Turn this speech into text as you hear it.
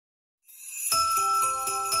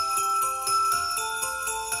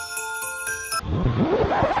Hello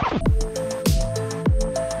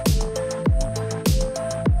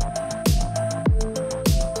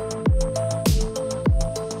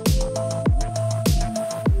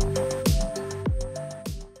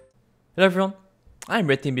everyone, I'm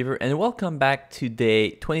Red Team Beaver and welcome back to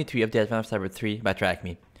day 23 of the Advanced Cyber 3 by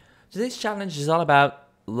TryHackMe. Today's challenge is all about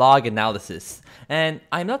log analysis, and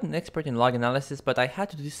I'm not an expert in log analysis, but I had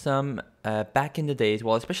to do some back in the days,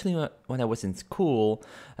 well, especially when I was in school.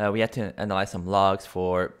 We had to analyze some logs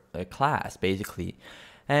for a class, basically.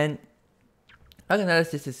 And log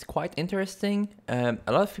analysis is quite interesting. A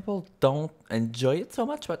lot of people don't enjoy it so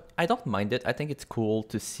much, but I don't mind it. I think it's cool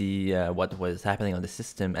to see what was happening on the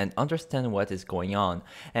system and understand what is going on.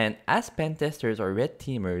 And as pen testers or red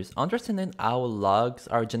teamers, understanding how logs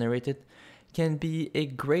are generated can be a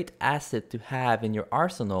great asset to have in your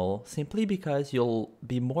arsenal, simply because you'll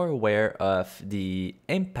be more aware of the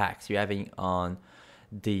impacts you're having on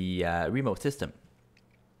the remote system.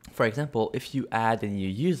 For example, if you add a new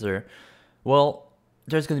user, well,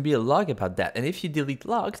 there's going to be a log about that. And if you delete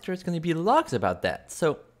logs, there's going to be logs about that.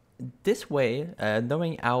 So this way,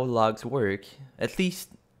 knowing how logs work, at least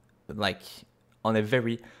like on a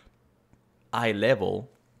very high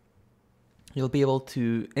level, you'll be able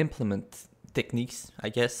to implement techniques, I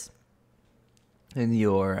guess, in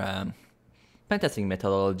your pen testing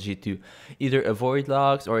methodology to either avoid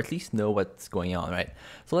logs or at least know what's going on, right?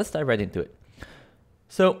 So let's dive right into it.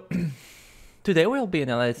 So today we'll be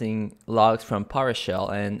analyzing logs from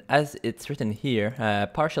Powershell, and as it's written here,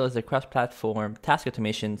 Powershell is a cross-platform task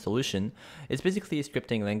automation solution. It's basically a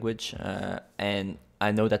scripting language, and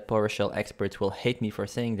I know that Powershell experts will hate me for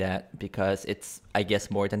saying that because it's, I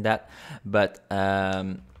guess, more than that. But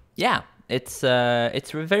yeah, it's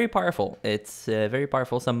very powerful. It's very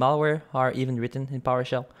powerful. Some malware are even written in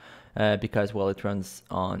PowerShell. Because, well, it runs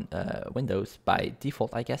on Windows by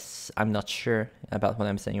default, I guess. I'm not sure about what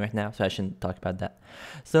I'm saying right now, so I shouldn't talk about that.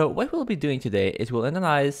 So what we'll be doing today is we'll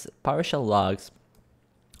analyze PowerShell logs,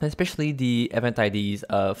 especially the event IDs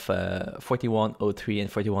of 4103 and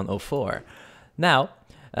 4104. Now,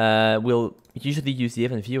 we'll usually use the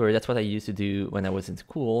event viewer. That's what I used to do when I was in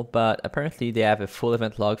school, but apparently they have a full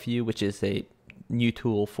event log view, which is a new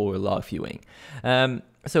tool for log viewing.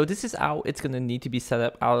 So this is how it's going to need to be set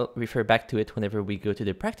up. I'll refer back to it whenever we go to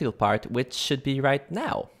the practical part, which should be right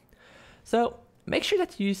now. So make sure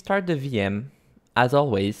that you start the VM as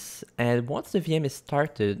always. And once the VM is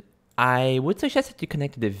started, I would suggest that you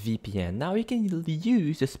connect to the VPN. Now you can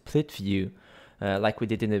use the split view like we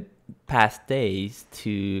did in the past days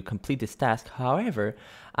to complete this task. However,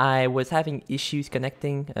 I was having issues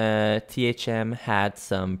connecting. THM had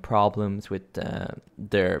some problems with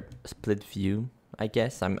their split view, I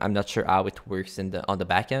guess. I'm not sure how it works on the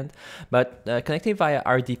back end, but connecting via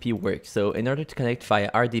RDP works. So in order to connect via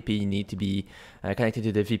RDP, you need to be connected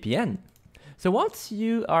to the VPN. So once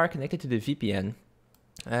you are connected to the VPN,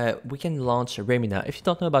 we can launch Remina. If you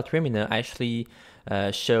don't know about Remina, I actually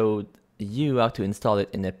showed you how to install it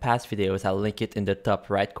in the past videos. I'll link it in the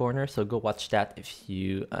top right corner, so go watch that if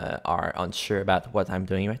you are unsure about what I'm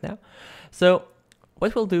doing right now. So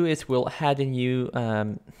what we'll do is we'll add a new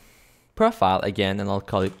profile again, and I'll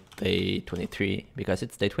call it day 23 because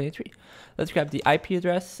it's day 23. Let's grab the IP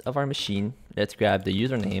address of our machine. Let's grab the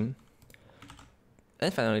username.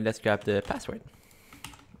 And finally, let's grab the password.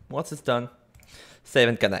 Once it's done, save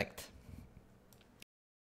and connect.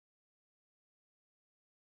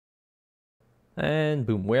 And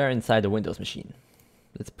boom, we are inside the Windows machine.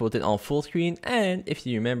 Let's put it on full screen, and if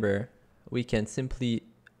you remember, we can simply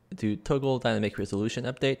do toggle dynamic resolution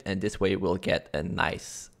update, and this way we'll get a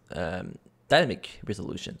nice dynamic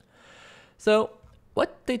resolution. So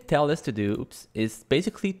what they tell us to do is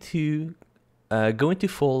basically to go into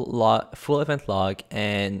full event log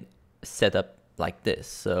and set up like this.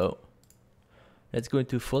 So let's go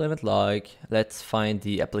into full event log. Let's find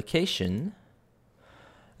the application.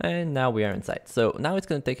 And now we are inside. So now it's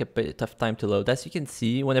going to take a bit of time to load. As you can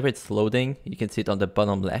see, whenever it's loading, you can see it on the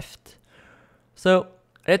bottom left. So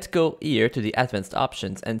let's go here to the advanced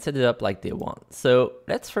options and set it up like they want. So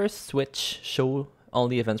let's first switch show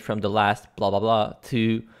only events from the last blah blah blah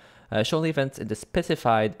to show only events in the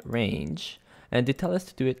specified range. And they tell us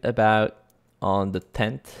to do it about on the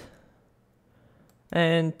 10th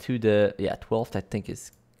and to the 12th, I think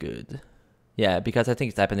is good. Yeah, because I think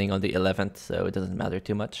it's happening on the 11th, so it doesn't matter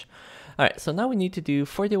too much. All right, so now we need to do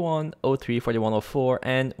 4103, 4104,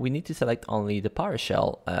 and we need to select only the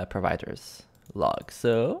PowerShell providers log.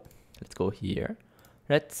 So let's go here.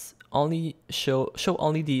 Let's only show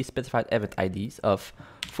only the specified event IDs of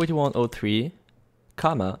 4103,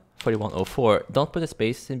 comma 4104. Don't put a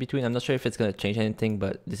space in between. I'm not sure if it's going to change anything,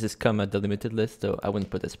 but this is comma delimited list, so I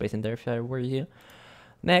wouldn't put a space in there if I were you.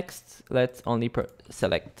 Next, let's only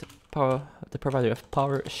select the provider of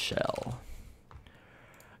Powershell.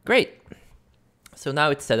 Great. So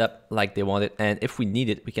now it's set up like they want it, and if we need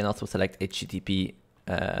it, we can also select HTTP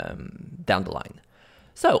down the line.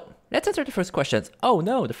 So let's answer the first questions. Oh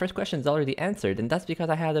no, the first question is already answered, and that's because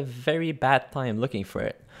I had a very bad time looking for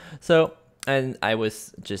it. So, and I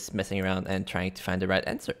was just messing around and trying to find the right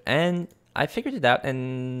answer, and I figured it out.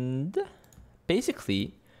 And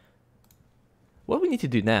basically, what we need to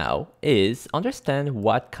do now is understand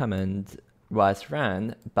what command was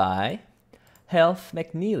ran by Elf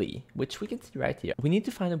McNeely, which we can see right here. We need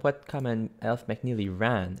to find out what command Elf McNeely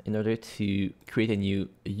ran in order to create a new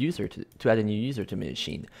user, to add a new user to my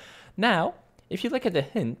machine. Now, if you look at the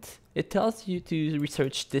hint, it tells you to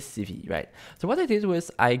research this CV, right? So what I did was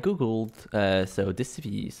I Googled, so this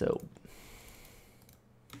CV, so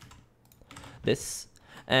this,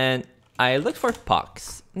 and I looked for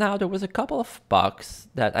POCs. Now, there was a couple of POCs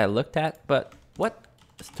that I looked at, but what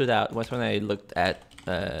stood out was when I looked at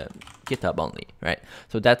GitHub only, right?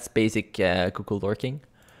 So that's basic Google lurking.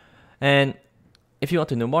 And if you want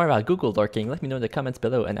to know more about Google lurking, let me know in the comments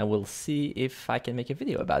below, and I will see if I can make a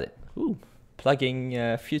video about it. Ooh,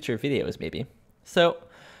 plugging future videos maybe. So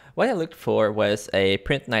what I looked for was a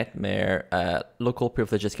print nightmare local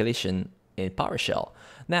privilege escalation in PowerShell.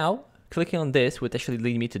 Now, clicking on this would actually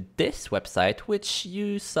lead me to this website, which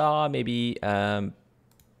you saw maybe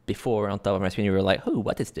before on top of my screen. You were like, oh,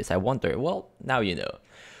 what is this? I wonder. Well, now you know.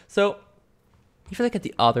 So if you look at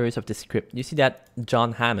the authors of the script, you see that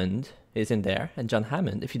John Hammond is in there. And John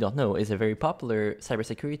Hammond, if you don't know, is a very popular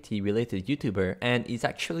cybersecurity related YouTuber, and is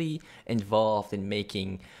actually involved in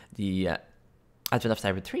making the Advent of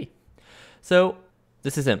Cyber 3. So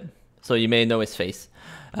this is him. So you may know his face.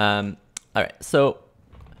 All right. So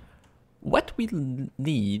what we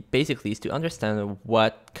need basically is to understand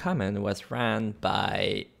what command was ran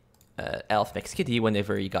by Elf McSkitty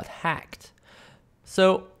whenever he got hacked.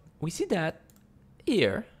 So we see that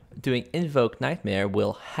here, doing invoke nightmare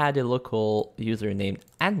will add a local user named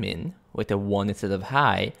admin with a 1 instead of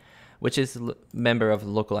hi, which is a member of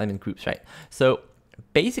local admin groups, right? So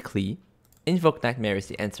basically, invoke nightmare is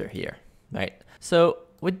the answer here, right? So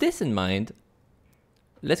with this in mind,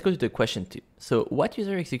 let's go to the question 2. So what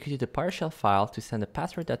user executed the PowerShell file to send a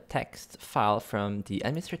password.txt file from the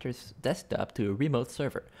administrator's desktop to a remote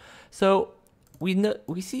server? So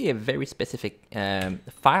we see a very specific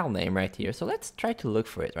file name right here. So let's try to look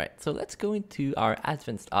for it, right? So let's go into our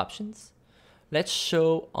advanced options. Let's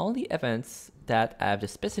show only events that have the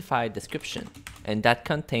specified description, and that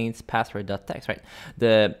contains password.txt, right?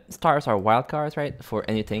 The stars are wildcards, right, for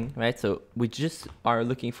anything, right? So we just are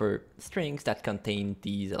looking for strings that contain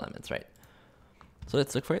these elements, right? So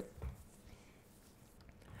let's look for it.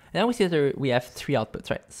 And now we see that we have 3 outputs,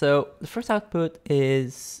 right? So the first output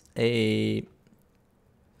is a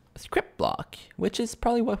script block, which is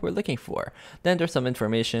probably what we're looking for. Then there's some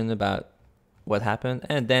information about what happened,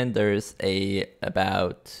 and then there's a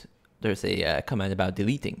command about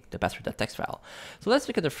deleting the password.txt file. So let's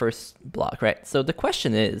look at the first block, right? So the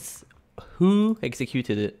question is, who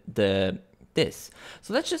executed this?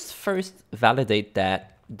 So let's just first validate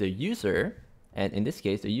that the user, and in this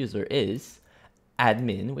case the user is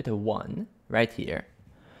admin with a 1 right here.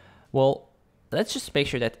 Well, let's just make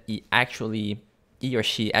sure that he or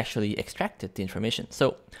she actually extracted the information.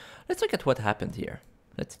 So let's look at what happened here.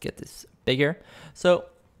 Let's get this bigger. So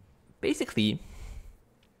basically,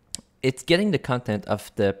 it's getting the content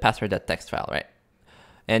of the password.txt file, right?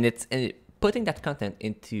 And it's putting that content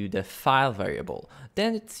into the file variable.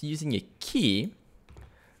 Then it's using a key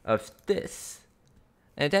of this.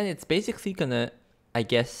 And then it's basically gonna, I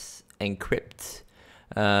guess, encrypt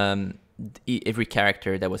every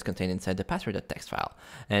character that was contained inside the password.txt file.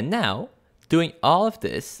 And now, doing all of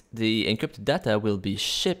this, the encrypted data will be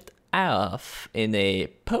shipped off in a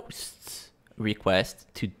post request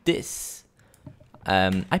to this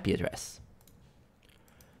IP address.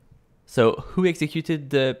 So who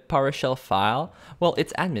executed the PowerShell file? Well,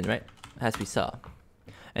 it's admin, right? As we saw.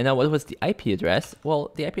 And now what was the IP address?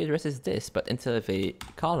 Well, the IP address is this, but instead of a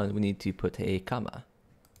colon, we need to put a comma.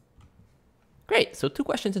 Great, so 2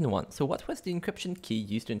 questions in one. So what was the encryption key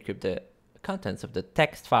used to encrypt the contents of the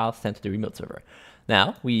text file sent to the remote server?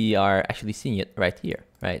 Now we are actually seeing it right here,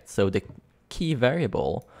 right? So the key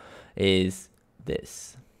variable is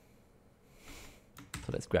this. So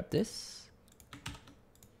let's grab this.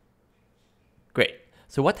 Great.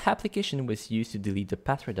 So what application was used to delete the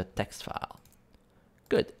password.txt file?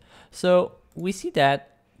 Good. So we see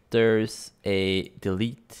that there's a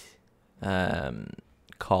delete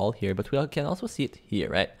call here, but we can also see it here,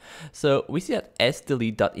 right? So we see that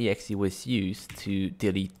sdelete.exe was used to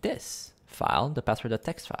delete this file, the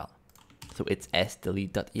password.txt file. So it's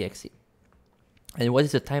sdelete.exe. And what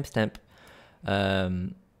is the timestamp?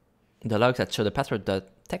 The logs that show the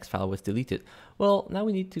password.txt file was deleted. Well, now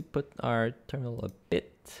we need to put our terminal a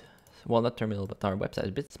bit, well, not terminal, but our website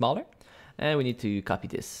a bit smaller. And we need to copy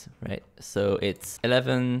this, right? So it's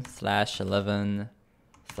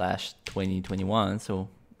 11/11/2021, so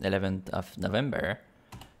 11th of November,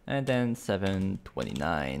 and then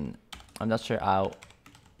 7/29. I'm not sure how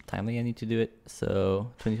timely I need to do it.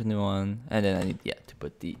 So 2021, and then I need, yeah, to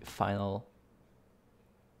put the final.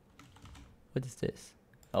 What is this?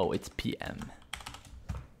 Oh, it's PM.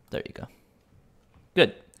 There you go.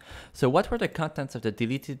 Good. So what were the contents of the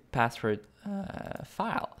deleted password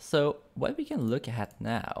file? So what we can look at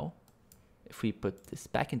now, if we put this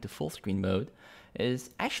back into full screen mode, is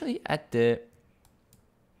actually at the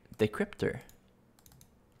decryptor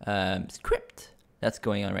script that's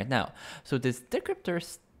going on right now. So this decryptor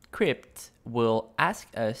script will ask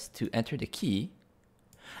us to enter the key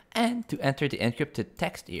and to enter the encrypted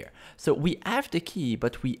text here. So we have the key,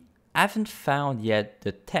 but we haven't found yet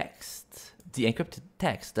the text, the encrypted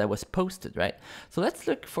text that was posted, right? So let's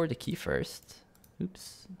look for the key first.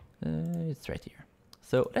 Oops, it's right here.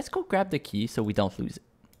 So let's go grab the key so we don't lose it.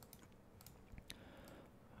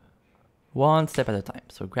 One step at a time.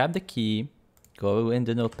 So grab the key, go in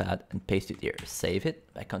the notepad and paste it here. Save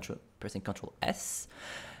it by pressing Ctrl S.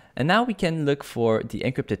 And now we can look for the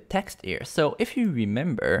encrypted text here. So if you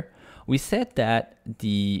remember, we said that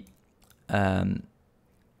the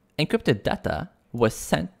encrypted data was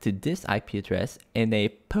sent to this IP address in a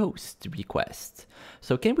post request.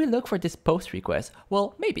 So can we look for this post request?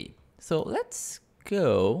 Well, maybe. So let's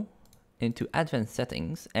go into advanced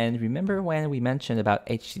settings, and remember when we mentioned about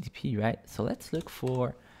HTTP, right? So let's look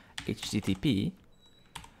for HTTP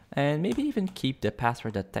and maybe even keep the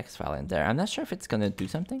password.txt file in there. I'm not sure if it's gonna do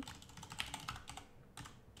something,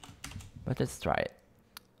 but let's try it.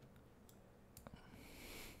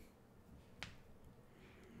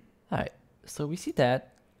 All right, so we see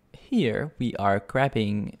that here we are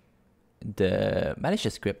grabbing the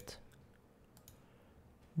malicious script.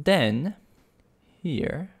 Then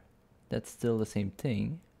here, that's still the same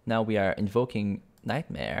thing. Now we are invoking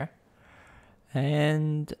Nightmare.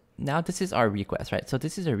 And now this is our request, right? So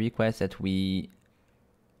this is a request that we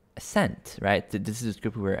sent, right? This is a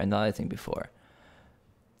script we were analyzing before.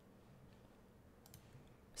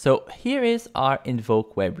 So here is our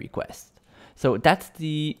invoke web request. So that's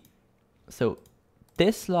the, so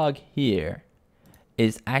this log here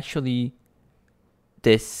is actually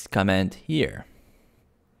this command here.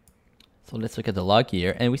 So let's look at the log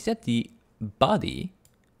here, and we set the body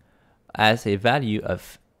as a value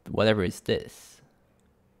of whatever is this.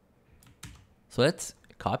 So let's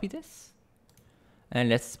copy this and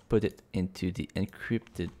let's put it into the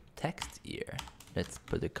encrypted text here. Let's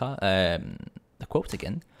put the quotes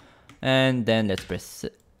again, and then let's press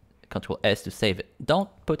Ctrl S to save it. Don't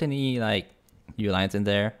put any like new lines in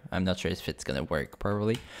there. I'm not sure if it's gonna work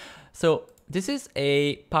properly. So this is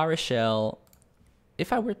a PowerShell.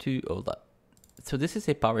 If I were to, hold up. So this is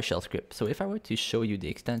a PowerShell script. So if I were to show you the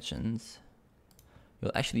extensions,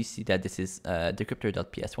 you'll actually see that this is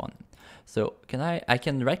decryptor.ps1. So I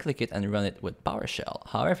can right click it and run it with PowerShell.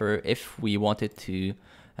 However, if we wanted to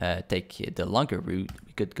take the longer route,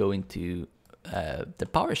 we could go into the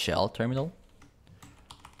PowerShell terminal,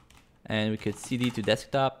 and we could cd to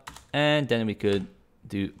desktop, and then we could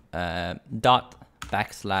do dot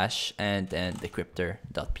 / and then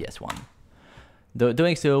decryptor.ps1.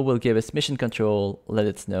 Doing so will give us mission control, let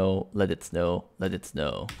it snow, let it snow, let it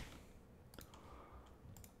snow.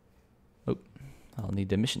 Oh, I'll need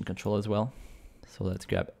the mission control as well. So let's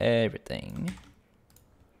grab everything.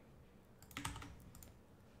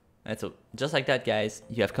 And so just like that, guys,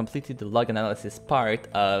 you have completed the log analysis part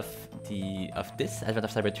of this Advent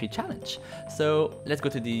of Cyber 3 challenge. So let's go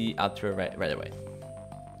to the outro right away.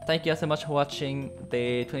 Thank you guys so much for watching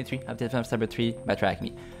day 23 of the Advent of Cyber 3 by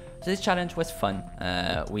TryHackMe. So this challenge was fun.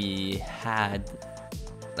 We had,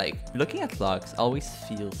 like, looking at logs always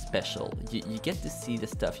feels special. You get to see the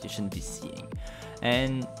stuff you shouldn't be seeing.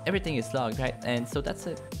 And everything is logged, right? And so that's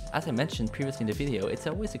a as I mentioned previously in the video, it's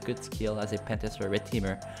always a good skill as a pen tester or red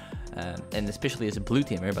teamer, and especially as a blue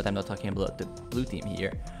teamer, but I'm not talking about the blue team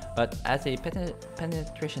here. But as a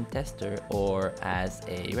penetration tester or as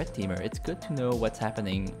a red teamer, it's good to know what's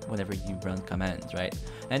happening whenever you run commands, right?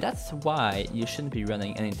 And that's why you shouldn't be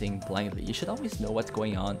running anything blindly. You should always know what's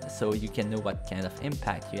going on so you can know what kind of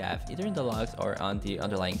impact you have either in the logs or on the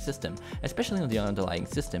underlying system, especially on the underlying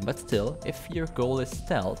system. But still, if your goal is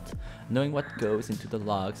stealth, knowing what goes into the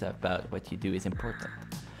logs about what you do is important.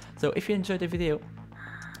 So if you enjoyed the video,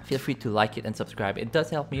 feel free to like it and subscribe. It does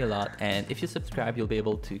help me a lot, and if you subscribe, you'll be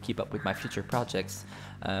able to keep up with my future projects.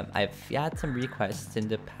 I've had some requests in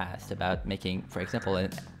the past about making, for example,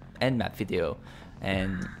 an Nmap video,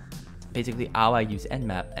 and basically how I use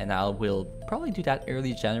Nmap, and I will probably do that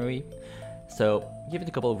early January. So give it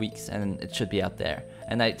a couple of weeks and it should be out there.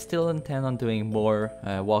 And I still intend on doing more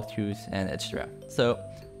walkthroughs and etc. So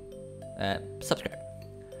subscribe.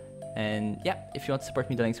 And yeah, if you want to support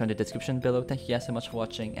me, the links are in the description below. Thank you guys so much for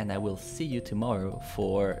watching, and I will see you tomorrow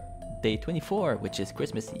for day 24, which is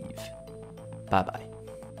Christmas Eve. Bye bye.